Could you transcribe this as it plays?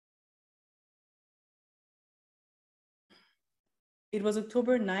It was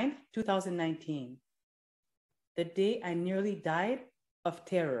October 9th, 2019, the day I nearly died of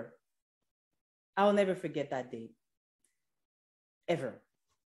terror. I will never forget that day, ever.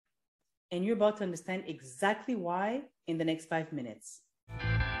 And you're about to understand exactly why in the next 5 minutes.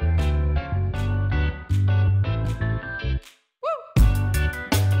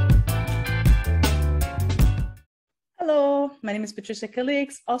 Hello, my name is Patricia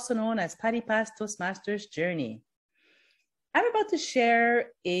Calixte, also known as Patty Pass Toastmasters Journey. I'm about to share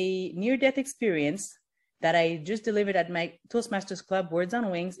a near-death experience that I just delivered at my Toastmasters Club Words on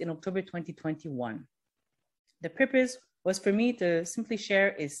Wings in October 2021. The purpose was for me to simply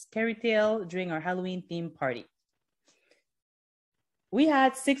share a scary tale during our Halloween themed party. We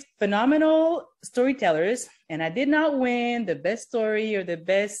had 6 phenomenal storytellers, and I did not win the best story or the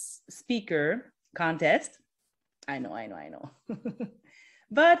best speaker contest. I know.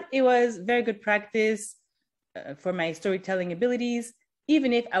 But it was very good practice for my storytelling abilities,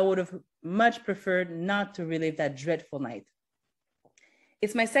 even if I would have much preferred not to relive that dreadful night.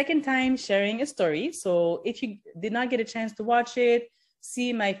 It's my second time sharing a story, so if you did not get a chance to watch it,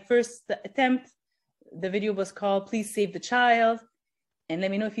 see my first attempt. The video was called Please Save the Child, and let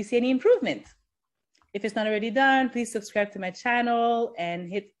me know if you see any improvement. If it's not already done, please subscribe to my channel and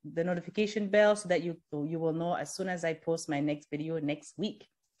hit the notification bell so that you will know as soon as I post my next video next week.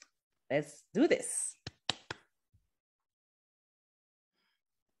 Let's do this.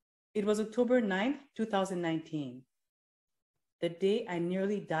 It was October 9th, 2019, the day I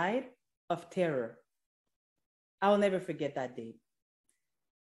nearly died of terror. I will never forget that day,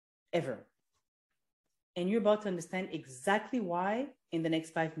 ever. And you're about to understand exactly why in the next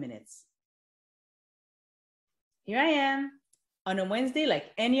 5 minutes. Here I am on a Wednesday like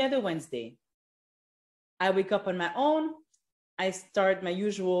any other Wednesday. I wake up on my own. I start my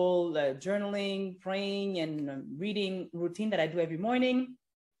usual journaling, praying, and reading routine that I do every morning.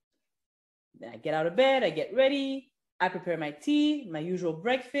 Then I get out of bed, I get ready, I prepare my tea, my usual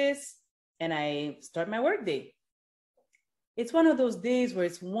breakfast, and I start my workday. It's one of those days where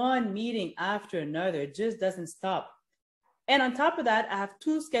it's one meeting after another, it just doesn't stop. And on top of that, I have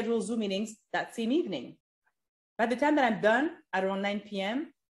 2 scheduled Zoom meetings that same evening. By the time that I'm done at around 9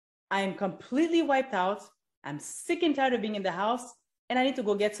 p.m., I am completely wiped out. I'm sick and tired of being in the house, and I need to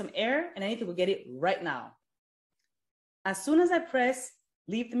go get some air, and I need to go get it right now. As soon as I press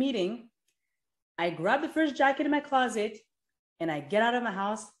leave the meeting, I grab the first jacket in my closet, and I get out of my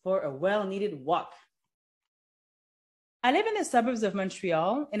house for a well-needed walk. I live in the suburbs of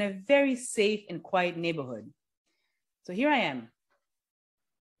Montreal in a very safe and quiet neighborhood. So here I am.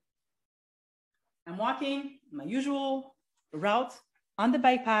 I'm walking my usual route on the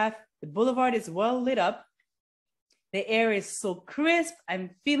bike path. The boulevard is well lit up. The air is so crisp. I'm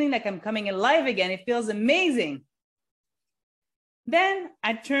feeling like I'm coming alive again. It feels amazing. Then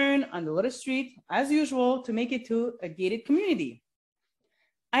I turn on the little street as usual to make it to a gated community.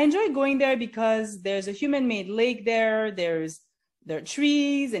 I enjoy going there because there's a human-made lake there. There are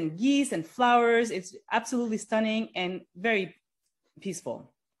trees and geese and flowers. It's absolutely stunning and very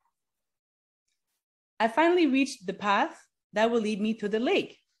peaceful. I finally reached the path that will lead me to the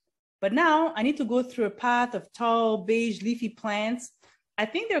lake. But now I need to go through a path of tall, beige, leafy plants. I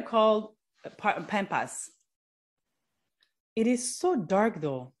think they're called pampas. It is so dark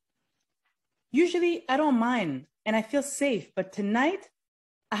though. Usually I don't mind and I feel safe, but tonight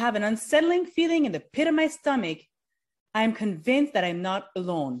I have an unsettling feeling in the pit of my stomach. I am convinced that I'm not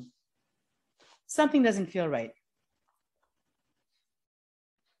alone. Something doesn't feel right.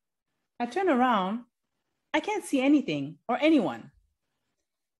 I turn around. I can't see anything or anyone.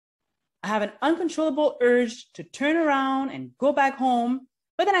 I have an uncontrollable urge to turn around and go back home,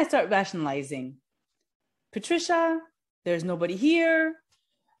 but then I start rationalizing. Patricia, there's nobody here.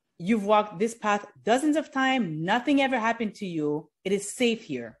 You've walked this path dozens of times. Nothing ever happened to you. It is safe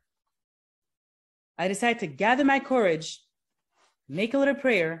here. I decide to gather my courage, make a little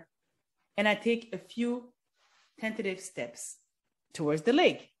prayer, and I take a few tentative steps towards the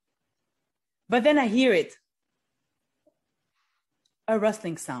lake. But then I hear it, a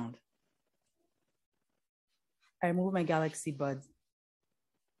rustling sound. I remove my Calixte buds.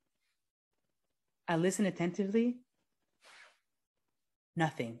 I listen attentively.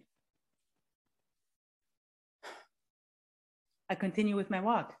 Nothing. I continue with my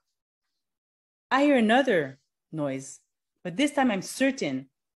walk. I hear another noise, but this time I'm certain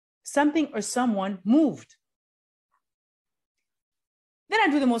something or someone moved. Then I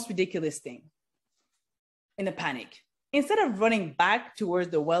do the most ridiculous thing in a panic. Instead of running back towards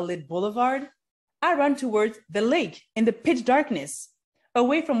the well-lit boulevard, I run towards the lake in the pitch darkness,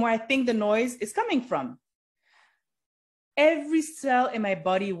 away from where I think the noise is coming from. every cell in my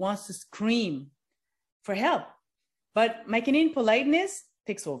body wants to scream for help. But my Canadian politeness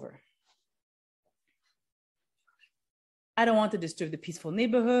takes over. I don't want to disturb the peaceful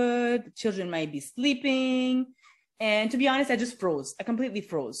neighborhood. Children might be sleeping. And to be honest, I just froze. I completely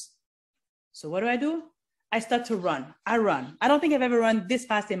froze. So what do? I start to run. I run. I don't think I've ever run this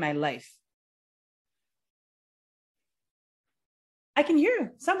fast in my life. I can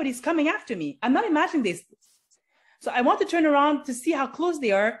hear somebody's coming after me. I'm not imagining this. So I want to turn around to see how close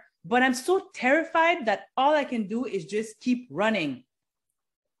they are, but I'm so terrified that all I can do is just keep running.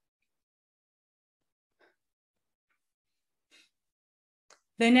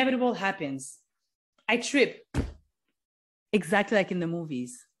 The inevitable happens. I trip, exactly like in the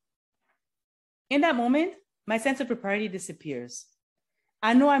movies. In that moment, my sense of propriety disappears.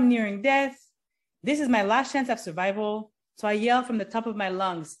 I know I'm nearing death. This is my last chance of survival. So I yell from the top of my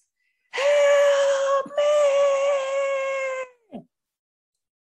lungs, "Help me!"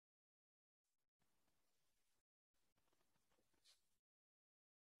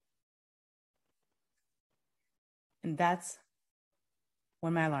 And that's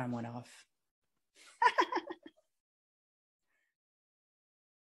when my alarm went off.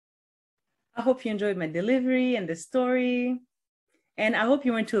 I hope you enjoyed my delivery and the story. And I hope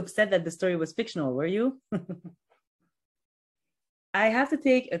you weren't too upset that the story was fictional, were you? I have to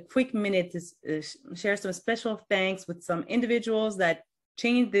take a quick minute to share some special thanks with some individuals that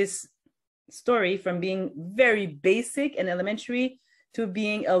changed this story from being very basic and elementary to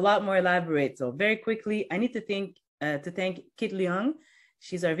being a lot more elaborate. So very quickly, I need to thank Kit Leung.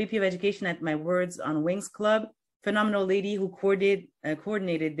 She's our VP of Education at My Words on Wings Club. Phenomenal lady who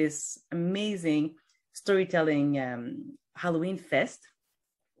coordinated this amazing storytelling Halloween fest.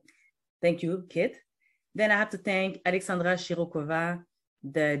 Thank you, Kit. Then I have to thank Alexandra Shirokova,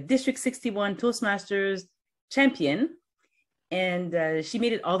 the District 61 Toastmasters champion. And she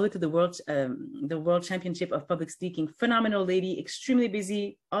made it all the way to the World Championship of Public Speaking. Phenomenal lady, extremely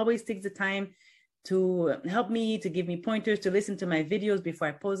busy, always takes the time to help me, to give me pointers, to listen to my videos before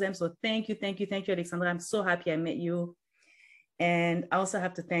I post them. So thank you, Alexandra. I'm so happy I met you. And I also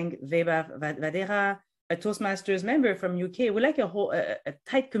have to thank Veba Vadera, a Toastmasters member from UK. We're like a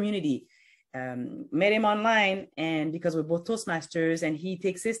tight community. Met him online, and because we're both Toastmasters and he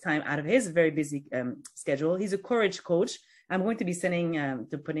takes his time out of his very busy schedule. He's a courage coach. I'm going to be sending,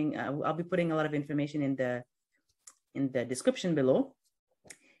 I'll be putting a lot of information in the description below.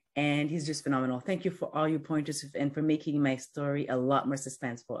 And he's just phenomenal. Thank you for all your pointers and for making my story a lot more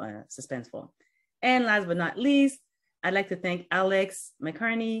suspenseful. And last but not least, I'd like to thank Alex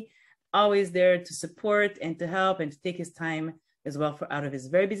McCarney, always there to support and to help and to take his time as well out of his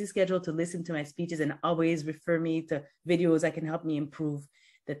very busy schedule to listen to my speeches and always refer me to videos that can help me improve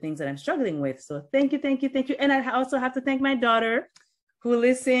the things that I'm struggling with. So thank you. And I also have to thank my daughter who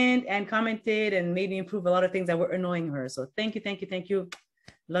listened and commented and made me improve a lot of things that were annoying her. So thank you.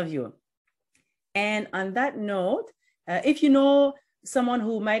 Love you. And on that note, if you know someone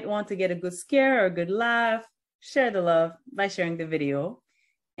who might want to get a good scare or a good laugh, share the love by sharing the video.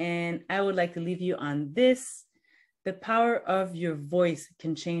 And I would like to leave you on this. The power of your voice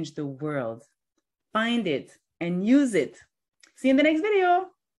can change the world. Find it and use it. See you in the next video.